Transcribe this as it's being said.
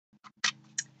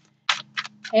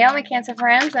Hey all my Cancer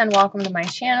friends, and welcome to my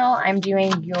channel. I'm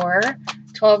doing your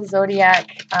 12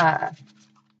 zodiac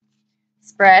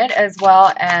spread, as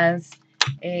well as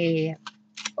a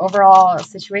overall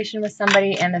situation with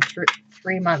somebody and the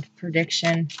 3-month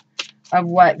prediction of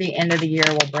what the end of the year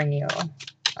will bring you.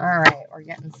 All right, we're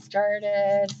getting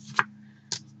started.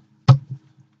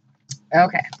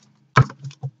 Okay.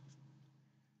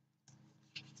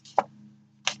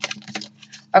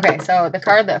 Okay, so the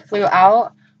card that flew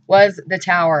out was the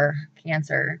Tower.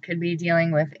 Cancer could be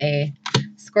dealing with a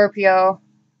Scorpio,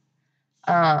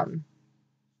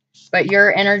 but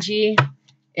your energy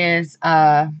is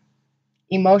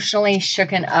emotionally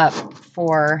shooken up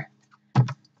for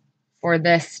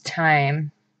this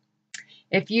time.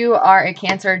 If you are a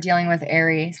Cancer dealing with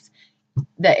Aries,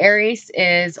 the Aries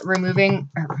is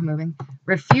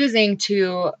refusing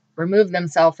to remove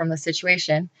themselves from the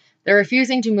situation. They're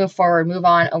refusing to move forward, move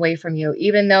on away from you.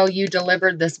 Even though you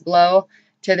delivered this blow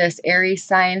to this Aries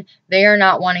sign, they are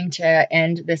not wanting to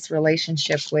end this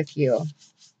relationship with you.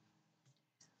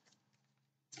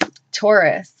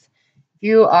 Taurus. If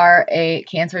you are a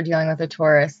Cancer dealing with a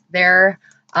Taurus,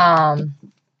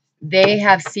 they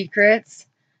have secrets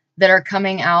that are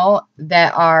coming out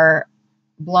that are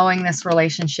blowing this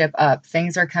relationship up.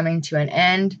 Things are coming to an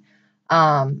end.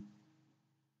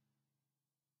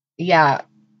 Yeah,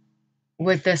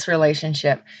 with this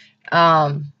relationship.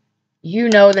 You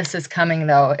know this is coming,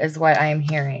 though, is what I'm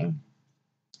hearing.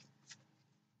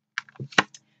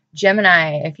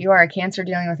 Gemini. If you are a Cancer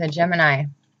dealing with a Gemini,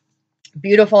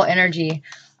 beautiful energy.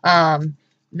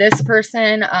 This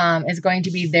person is going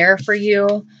to be there for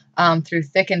you through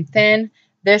thick and thin.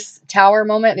 This Tower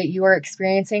moment that you are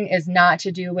experiencing is not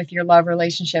to do with your love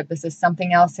relationship. This is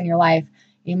something else in your life.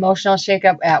 Emotional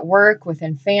shakeup at work,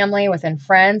 within family, within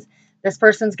friends. This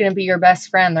person's going to be your best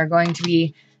friend. They're going to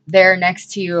be there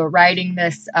next to you, riding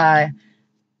this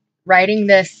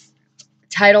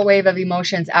tidal wave of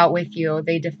emotions out with you.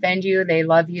 They defend you. They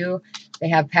love you. They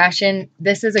have passion.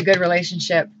 This is a good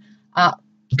relationship.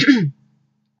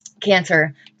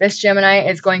 Cancer, this Gemini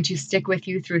is going to stick with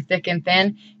you through thick and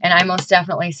thin, and I most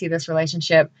definitely see this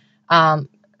relationship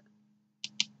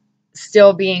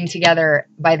still being together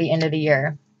by the end of the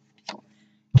year.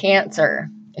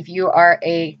 Cancer, if you are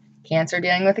a Cancer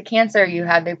dealing with a Cancer, you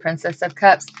have the Princess of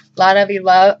Cups. Lot of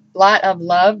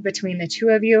love between the two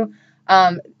of you.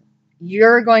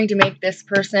 You're going to make this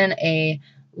person a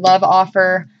love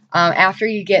offer after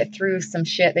you get through some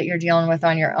shit that you're dealing with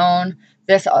on your own.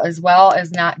 This as well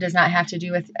does not have to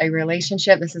do with a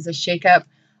relationship. This is a shakeup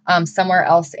somewhere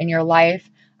else in your life.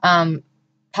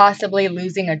 Possibly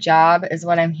losing a job is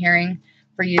what I'm hearing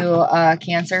for you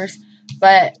Cancers.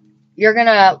 But you're going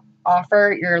to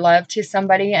offer your love to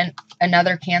somebody, and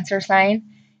another Cancer sign,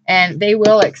 and they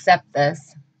will accept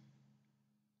this.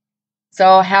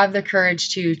 So have the courage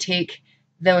to take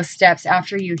those steps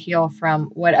after you heal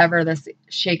from whatever this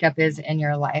shakeup is in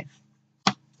your life.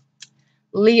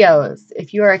 Leos,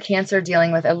 if you are a Cancer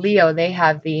dealing with a Leo, they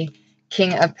have the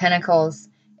King of Pentacles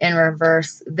in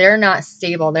reverse. They're not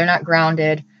stable. They're not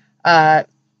grounded.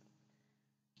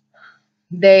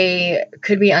 They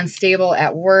could be unstable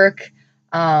at work.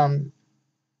 They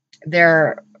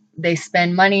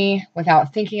spend money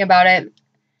without thinking about it.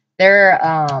 They're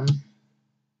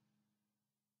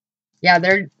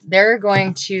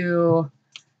going to,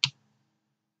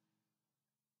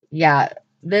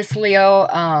 this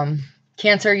Leo,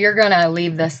 Cancer, you're going to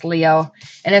leave this Leo,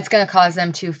 and it's going to cause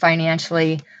them to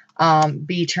financially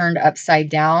be turned upside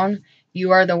down.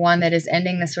 You are the one that is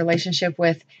ending this relationship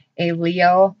with a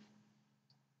Leo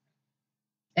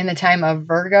in the time of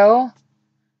Virgo,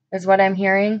 is what I'm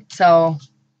hearing. So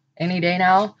any day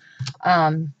now.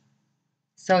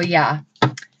 So yeah.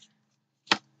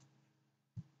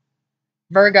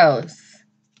 Virgos,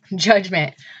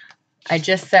 Judgment. I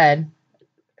just said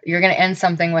you're going to end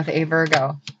something with a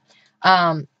Virgo.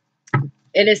 It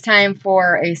is time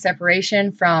for a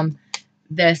separation from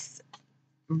this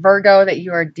Virgo that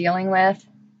you are dealing with.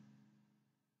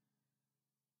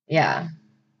 Yeah.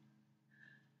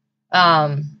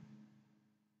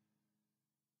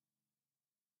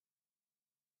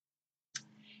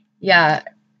 Yeah.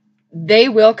 They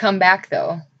will come back,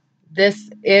 though.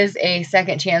 This is a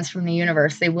second chance from the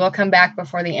universe. They will come back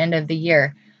before the end of the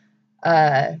year.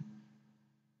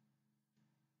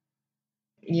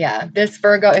 Yeah, this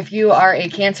Virgo, if you are a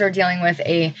Cancer dealing with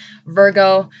a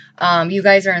Virgo, you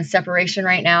guys are in separation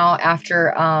right now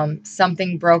after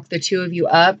something broke the two of you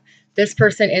up. This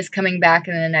person is coming back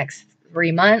in the next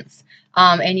 3 months,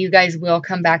 and you guys will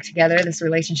come back together. This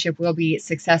relationship will be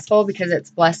successful because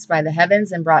it's blessed by the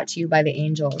heavens and brought to you by the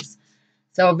angels.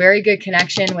 So very good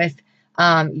connection with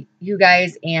You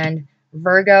guys and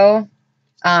Virgo,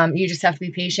 you just have to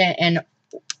be patient and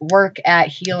work at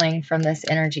healing from this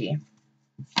energy.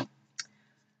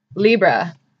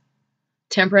 Libra,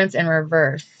 Temperance in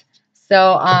reverse.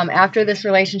 So after this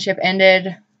relationship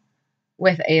ended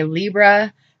with a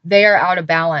Libra, they are out of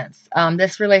balance.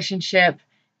 This relationship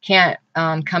can't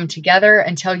come together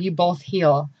until you both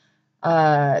heal.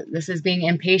 This is being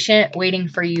impatient, waiting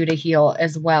for you to heal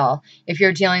as well. If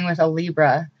you're dealing with a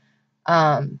Libra,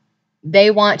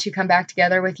 they want to come back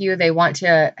together with you. They want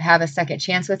to have a second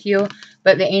chance with you,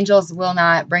 but the angels will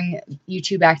not bring you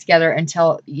two back together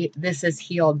until this is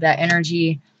healed. That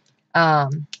energy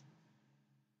that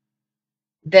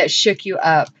shook you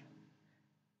up.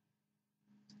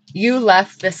 You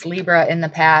left this Libra in the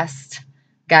past,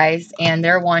 guys, and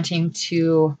they're wanting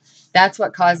to, that's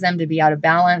what caused them to be out of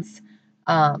balance.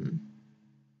 And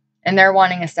they're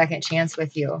wanting a second chance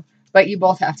with you, but you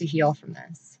both have to heal from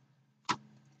this.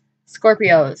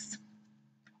 Scorpios,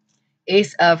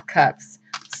 Ace of Cups.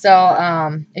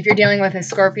 So if you're dealing with a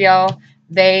Scorpio,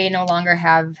 they no longer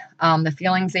have the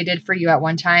feelings they did for you at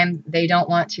one time. They don't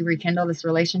want to rekindle this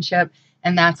relationship,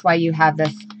 and that's why you have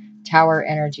this Tower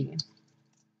energy.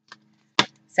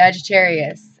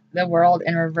 Sagittarius, the World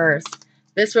in reverse.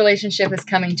 This relationship is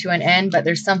coming to an end, but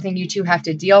there's something you two have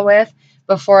to deal with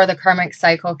before the karmic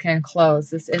cycle can close.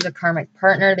 This is a karmic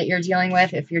partner that you're dealing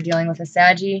with if you're dealing with a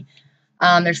Saggy.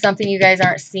 There's something you guys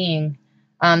aren't seeing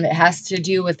that has to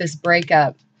do with this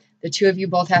breakup. The two of you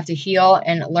both have to heal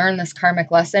and learn this karmic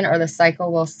lesson, or the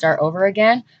cycle will start over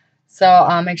again.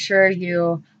 So make sure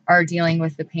you are dealing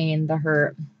with the pain, the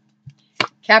hurt.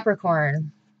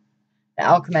 Capricorn, the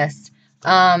Alchemist.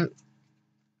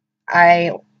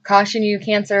 I caution you,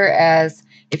 Cancer, as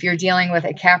if you're dealing with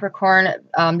a Capricorn,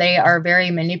 they are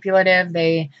very manipulative.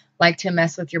 They like to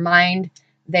mess with your mind.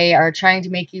 They are trying to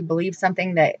make you believe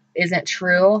something that isn't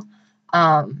true.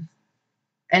 And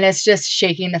it's just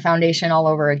shaking the foundation all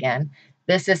over again.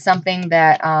 This is something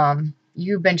that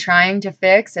you've been trying to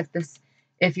fix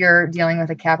if you're dealing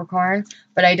with a Capricorn,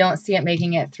 but I don't see it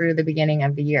making it through the beginning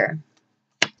of the year.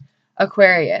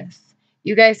 Aquarius,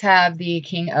 you guys have the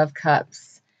King of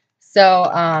Cups.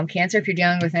 So Cancer, if you're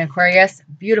dealing with an Aquarius,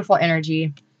 beautiful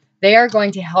energy. They are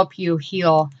going to help you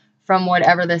heal from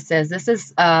whatever this is. This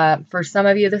is, for some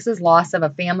of you, this is loss of a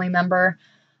family member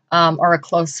or a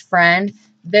close friend.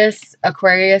 This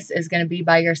Aquarius is going to be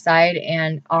by your side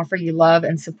and offer you love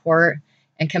and support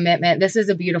and commitment. This is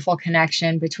a beautiful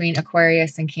connection between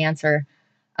Aquarius and Cancer.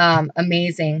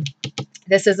 Amazing.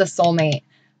 This is a soulmate.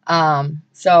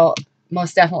 So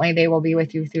most definitely they will be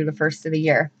with you through the first of the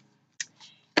year.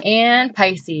 And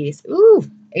Pisces. Ooh,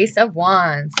 Ace of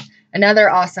Wands. Another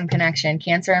awesome connection.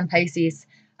 Cancer and Pisces.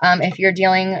 If you're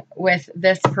dealing with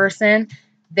this person,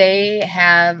 they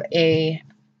have a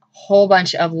whole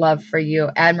bunch of love for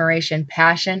you, admiration,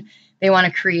 passion. They want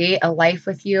to create a life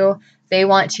with you. They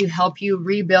want to help you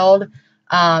rebuild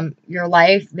your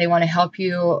life. They want to help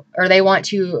you, or they want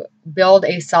to build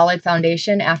a solid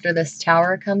foundation after this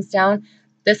tower comes down.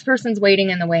 This person's waiting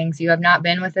in the wings. You have not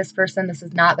been with this person. This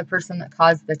is not the person that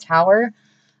caused the tower.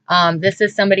 This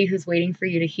is somebody who's waiting for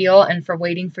you to heal and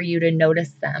waiting for you to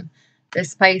notice them.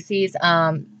 This Pisces,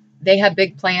 they have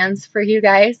big plans for you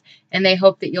guys, and they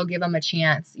hope that you'll give them a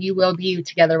chance. You will be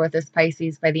together with this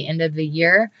Pisces by the end of the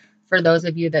year, for those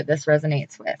of you that this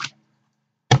resonates with.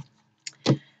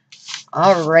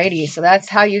 Alrighty, so that's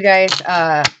how you guys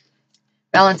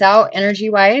balance out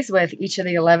energy-wise with each of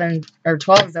the 11 or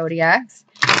 12 zodiacs.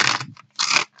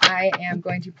 I am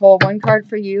going to pull one card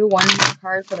for you, one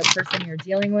card for the person you're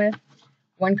dealing with,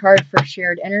 one card for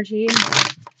shared energy.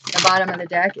 The bottom of the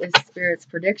deck is Spirit's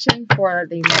prediction for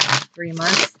the next 3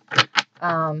 months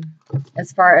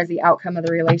as far as the outcome of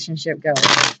the relationship goes.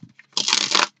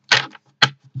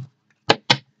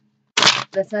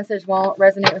 This message won't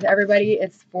resonate with everybody.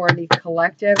 It's for the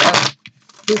collective of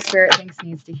who Spirit thinks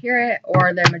needs to hear it,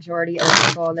 or the majority of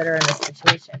people that are in this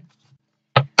situation.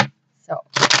 So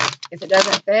if it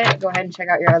doesn't fit, go ahead and check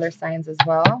out your other signs as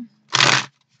well.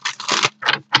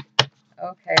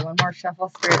 Okay, one more shuffle,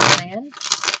 Spirit plan.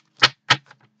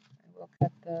 We'll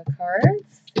cut the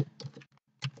cards.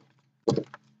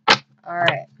 All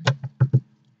right.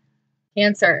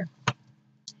 Cancer.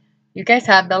 You guys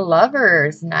have the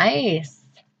Lovers. Nice.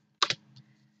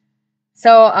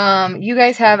 So you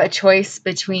guys have a choice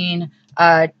between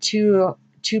two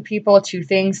people, two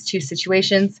things, two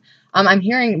situations. I'm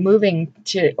hearing moving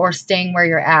to or staying where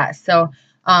you're at. So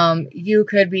you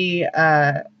could be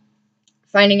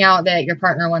finding out that your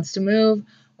partner wants to move,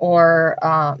 or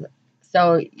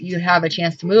so you have a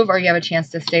chance to move, or you have a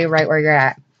chance to stay right where you're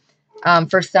at.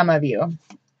 For some of you.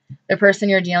 the person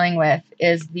you're dealing with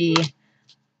is the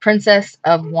Princess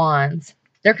of Wands.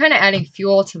 They're kind of adding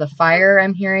fuel to the fire,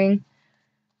 I'm hearing.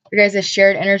 Your guys'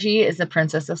 shared energy is the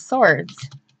Princess of Swords.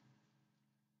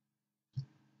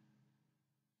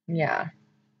 Yeah.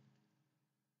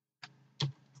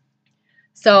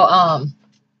 So,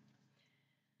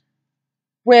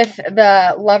 with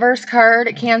the Lover's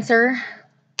card, Cancer,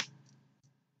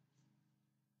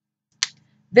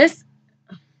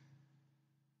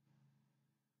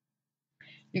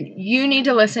 you need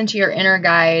to listen to your inner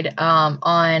guide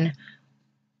on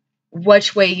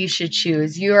which way you should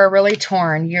choose. You are really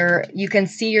torn. You can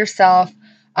see yourself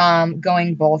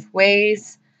going both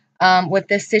ways with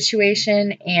this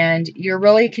situation, and you're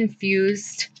really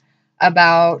confused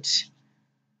about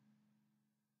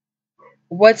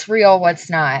what's real, what's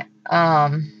not.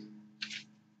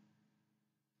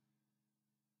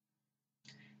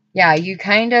 Yeah, you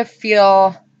kind of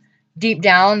feel deep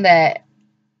down that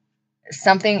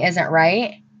something isn't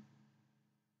right.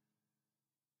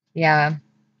 Yeah.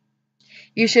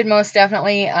 You should most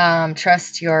definitely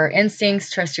trust your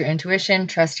instincts, trust your intuition,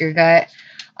 trust your gut,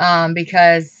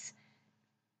 because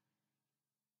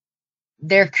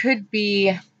there could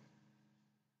be...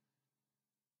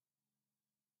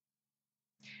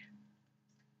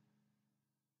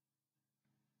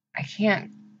 I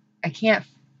can't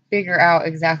figure out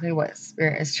exactly what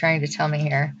Spirit is trying to tell me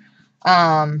here.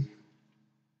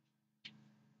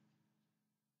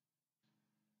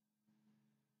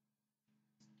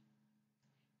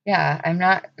 Yeah, I'm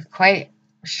not quite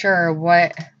sure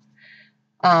what...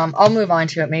 I'll move on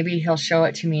to it. Maybe he'll show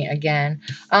it to me again.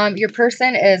 Your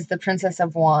person is the Princess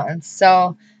of Wands.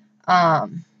 So,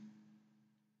 in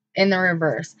the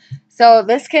reverse. So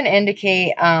this can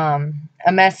indicate a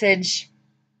message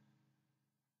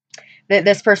that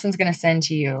this person's going to send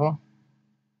to you.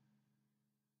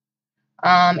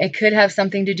 It could have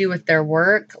something to do with their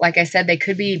work. Like I said, they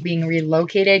could be being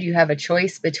relocated. You have a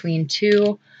choice between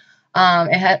two.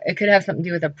 It could have something to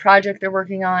do with a project they're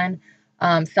working on.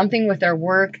 Something with their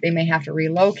work. They may have to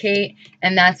relocate.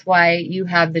 And that's why you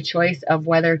have the choice of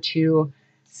whether to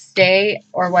stay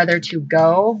or whether to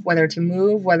go, whether to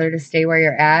move, whether to stay where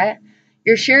you're at.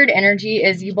 Your shared energy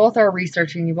is you both are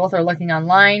researching. You both are looking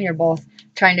online. You're both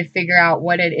trying to figure out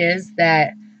what it is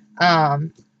that...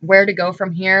 where to go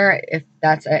from here, if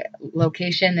that's a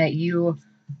location that you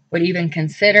would even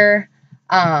consider.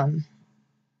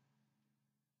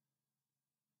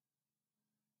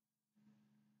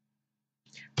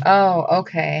 Oh,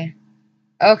 okay.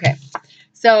 Okay.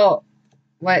 So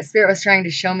what Spirit was trying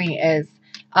to show me is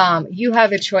you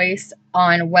have a choice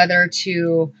on whether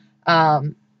to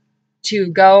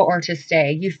go or to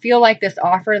stay. You feel like this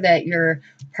offer that your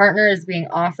partner is being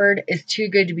offered is too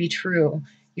good to be true.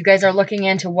 You guys are looking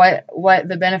into what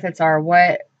the benefits are.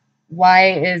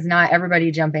 Why is not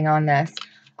everybody jumping on this?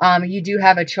 You do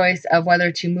have a choice of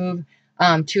whether to move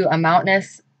to a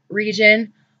mountainous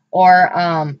region or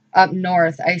up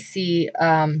north. I see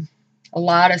a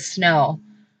lot of snow.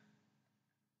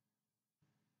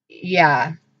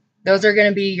 Yeah, those are going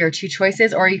to be your two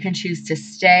choices, or you can choose to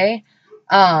stay.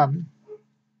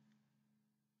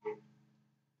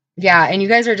 Yeah, and you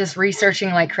guys are just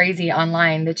researching like crazy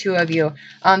online, the two of you.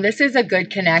 This is a good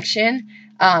connection.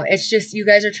 It's just you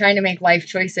guys are trying to make life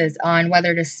choices on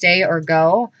whether to stay or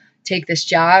go, take this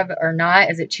job or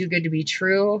not. Is it too good to be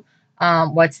true?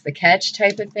 What's the catch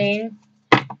type of thing?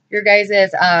 Your guys'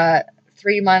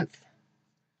 3-month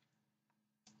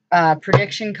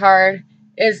prediction card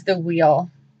is the Wheel.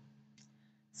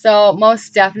 So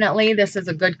most definitely, this is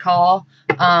a good call.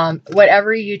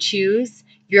 Whatever you choose,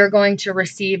 you're going to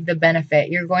receive the benefit.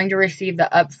 You're going to receive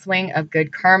the upswing of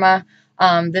good karma.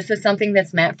 This is something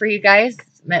that's meant for you guys,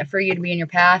 meant for you to be in your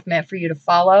path, meant for you to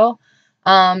follow.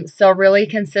 So really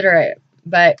consider it.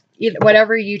 But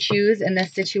whatever you choose in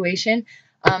this situation,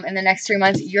 in the next 3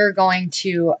 months, you're going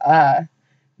to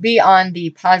be on the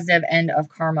positive end of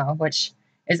karma, which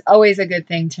is always a good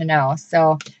thing to know.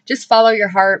 So just follow your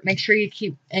heart. Make sure you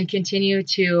keep and continue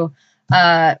to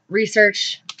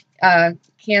research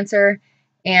Cancer,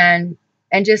 and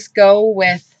just go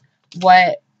with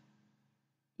what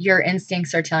your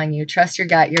instincts are telling you. Trust your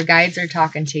gut. Your guides are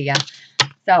talking to you.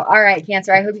 So, all right,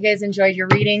 Cancer, I hope you guys enjoyed your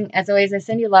reading. As always, I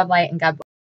send you love, light, and God bless.